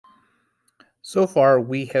So far,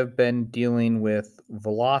 we have been dealing with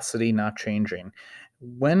velocity not changing.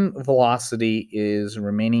 When velocity is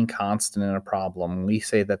remaining constant in a problem, we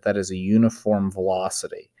say that that is a uniform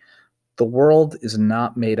velocity. The world is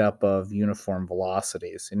not made up of uniform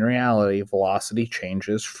velocities. In reality, velocity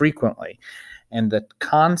changes frequently, and the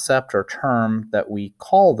concept or term that we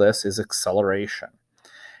call this is acceleration.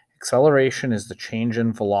 Acceleration is the change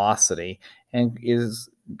in velocity and is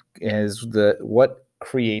the what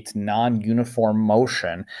creates non-uniform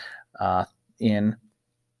motion in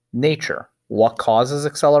nature. What causes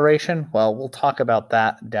acceleration? Well, we'll talk about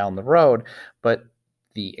that down the road, but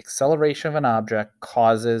the acceleration of an object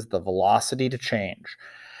causes the velocity to change.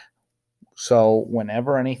 So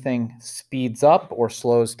whenever anything speeds up or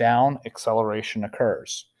slows down, acceleration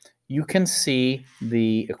occurs. You can see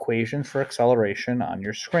the equation for acceleration on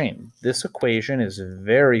your screen. This equation is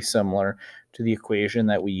very similar to the equation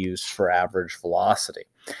that we use for average velocity.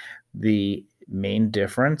 The main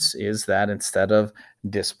difference is that instead of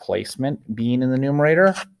displacement being in the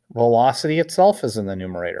numerator, velocity itself is in the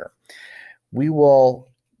numerator. We will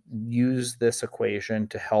use this equation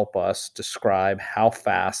to help us describe how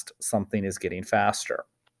fast something is getting faster.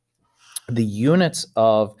 The units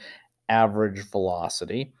of average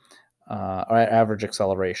velocity or average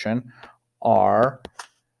acceleration are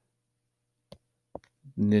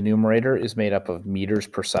the numerator is made up of meters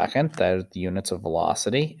per second, that is the units of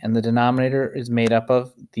velocity, and the denominator is made up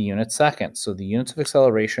of the unit second. So the units of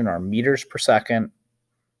acceleration are meters per second,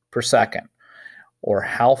 or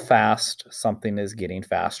how fast something is getting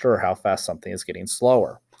faster or how fast something is getting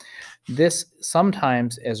slower. This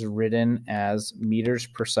sometimes is written as meters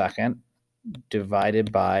per second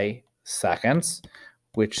divided by seconds,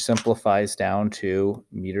 which simplifies down to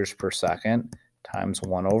meters per second times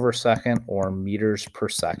 1/2 or meters per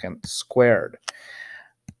second squared.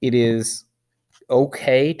 It is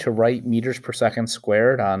okay to write meters per second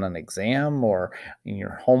squared on an exam or in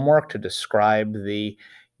your homework to describe the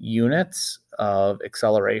units of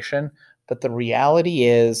acceleration, but the reality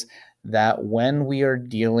is that when we are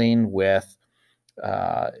dealing with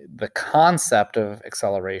the concept of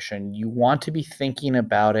acceleration, you want to be thinking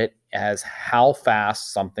about it as how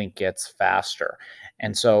fast something gets faster.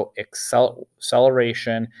 And so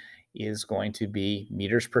acceleration is going to be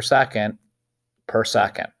meters per second per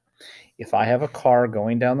second. If I have a car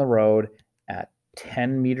going down the road at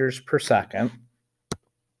 10 meters per second,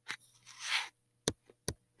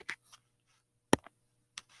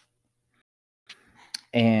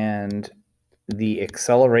 and the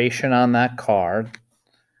acceleration on that car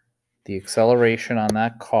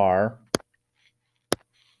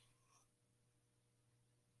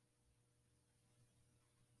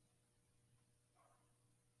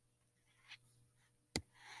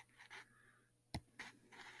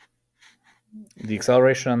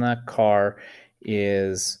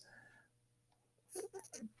is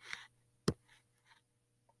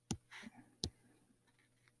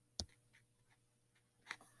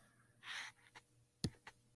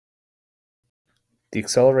the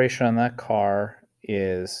acceleration on that car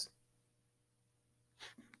is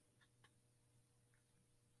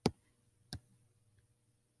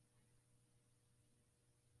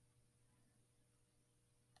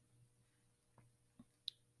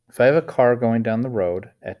if I have a car going down the road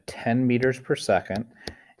at 10 meters per second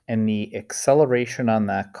and the acceleration on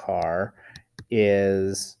that car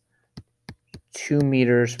is 2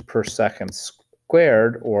 meters per second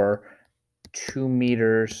squared, or 2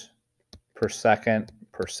 meters per second,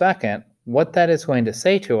 what that is going to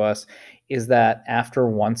say to us is that after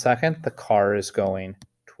 1 second, the car is going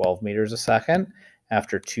 12 meters a second.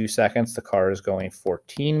 After 2 seconds, the car is going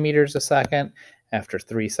 14 meters a second. After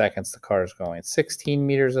 3 seconds, the car is going 16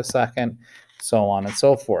 meters a second, so on and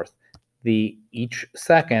so forth. Each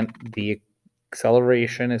second, the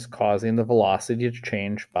acceleration is causing the velocity to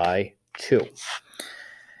change by 2.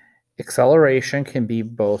 Acceleration can be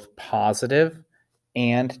both positive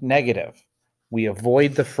and negative. We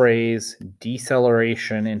avoid the phrase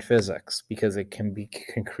deceleration in physics because it can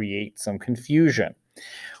create some confusion.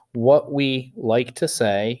 What we like to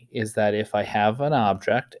say is that if I have an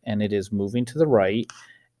object and it is moving to the right,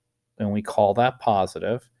 and we call that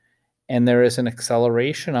positive, and there is an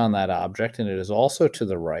acceleration on that object and it is also to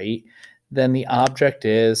the right, then the object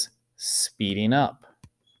is speeding up.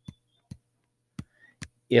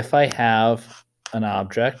 If I have an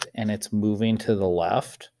object and it's moving to the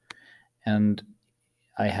left, and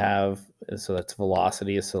so that's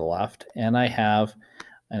velocity is to the left, and I have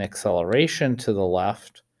an acceleration to the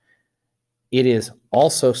left, it is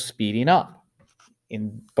also speeding up.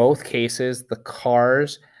 In both cases, the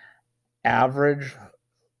car's average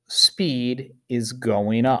speed is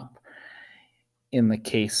going up. In the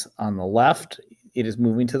case on the left, it is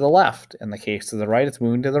moving to the left. In the case to the right, it's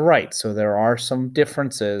moving to the right. So there are some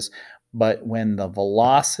differences, but when the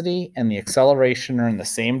velocity and the acceleration are in the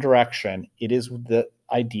same direction, it is the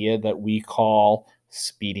idea that we call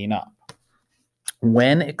speeding up.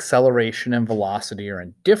 When acceleration and velocity are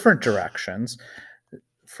in different directions,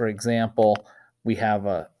 for example, we have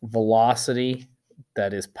a velocity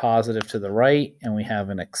that is positive to the right, and we have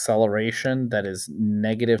an acceleration that is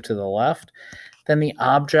negative to the left, then the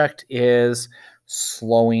object is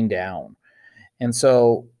slowing down. And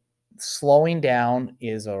so slowing down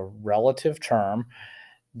is a relative term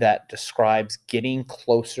that describes getting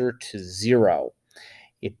closer to zero.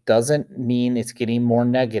 It doesn't mean it's getting more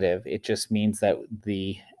negative. It just means that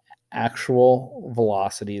the actual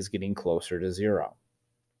velocity is getting closer to zero.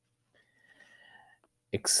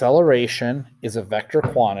 Acceleration is a vector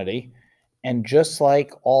quantity, and just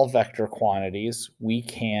like all vector quantities, we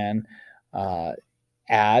can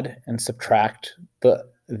add and subtract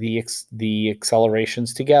the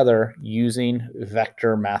accelerations together using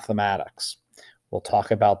vector mathematics. We'll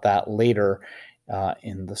talk about that later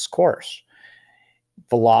in this course.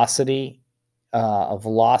 A velocity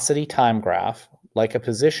time graph, like a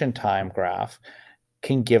position time graph,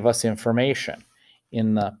 can give us information.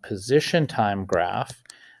 In the position time graph,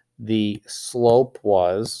 the slope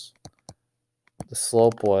was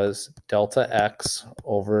delta x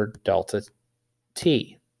over delta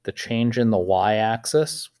t. The change in the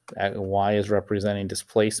y-axis, y is representing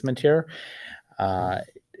displacement here,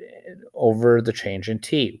 over the change in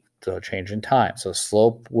t, the change in time. So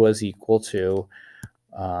slope was equal to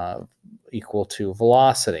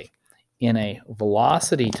velocity. In a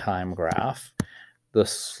velocity time graph, the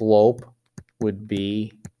slope would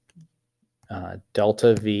be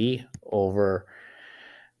delta v over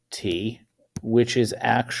t, which is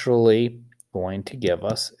actually going to give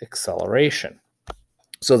us acceleration.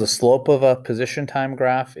 So the slope of a position time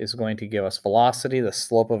graph is going to give us velocity. The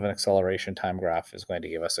slope of an acceleration time graph is going to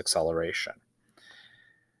give us acceleration.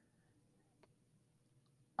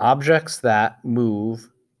 Objects that move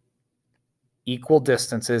equal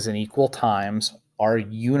distances in equal times are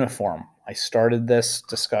uniform. I started this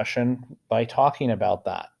discussion by talking about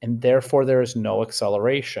that, and therefore there is no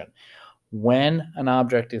acceleration. When an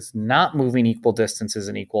object is not moving equal distances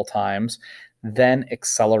in equal times, then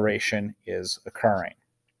acceleration is occurring.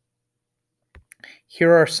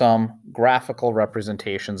 Here are some graphical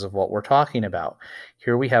representations of what we're talking about.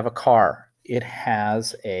 Here we have a car. It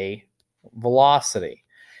has a velocity.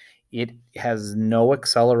 It has no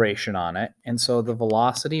acceleration on it, and so the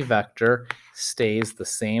velocity vector stays the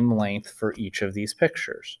same length for each of these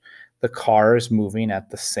pictures. The car is moving at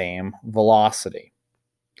the same velocity.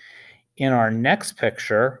 In our next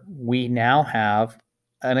picture, we now have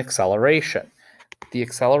an acceleration. The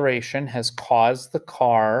acceleration has caused the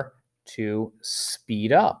car to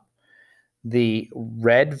speed up. The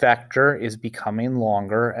red vector is becoming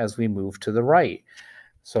longer as we move to the right.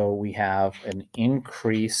 So we have an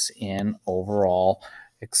increase in overall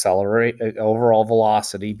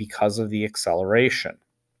velocity because of the acceleration.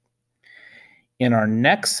 In our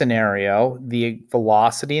next scenario, the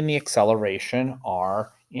velocity and the acceleration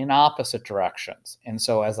are in opposite directions. And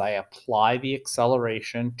so as I apply the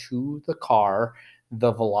acceleration to the car,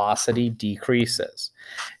 the velocity decreases.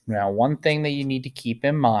 Now, one thing that you need to keep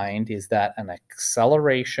in mind is that an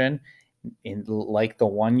acceleration, like the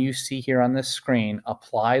one you see here on this screen,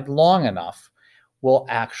 applied long enough will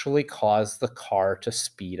actually cause the car to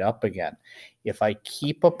speed up again. If I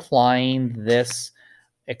keep applying this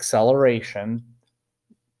acceleration,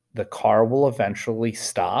 the car will eventually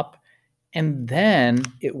stop, and then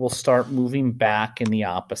it will start moving back in the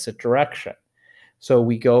opposite direction. So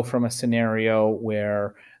we go from a scenario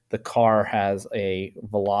where the car has a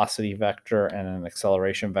velocity vector and an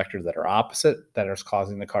acceleration vector that are opposite, that is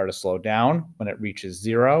causing the car to slow down. When it reaches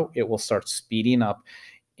zero, it will start speeding up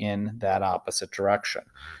in that opposite direction.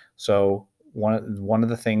 So one of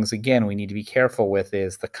the things, again, we need to be careful with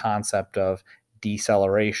is the concept of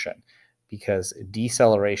deceleration, because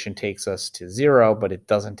deceleration takes us to zero, but it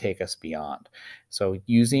doesn't take us beyond. So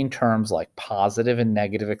using terms like positive and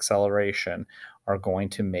negative acceleration are going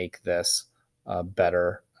to make this a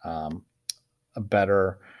better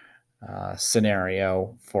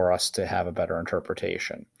scenario for us to have a better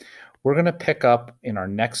interpretation. We're going to pick up in our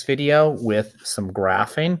next video with some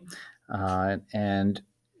graphing, and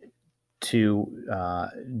to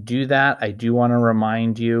do that, I do want to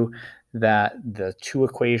remind you that the two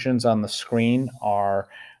equations on the screen are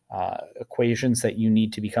equations that you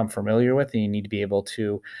need to become familiar with, and you need to be able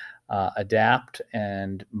to adapt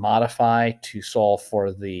and modify to solve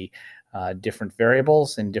for the different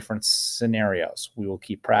variables in different scenarios. We will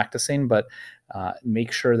keep practicing, but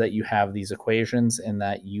make sure that you have these equations and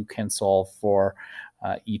that you can solve for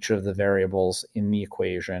each of the variables in the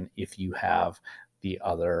equation if you have the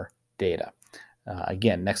other data.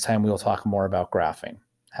 Again, next time we'll talk more about graphing.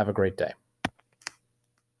 Have a great day.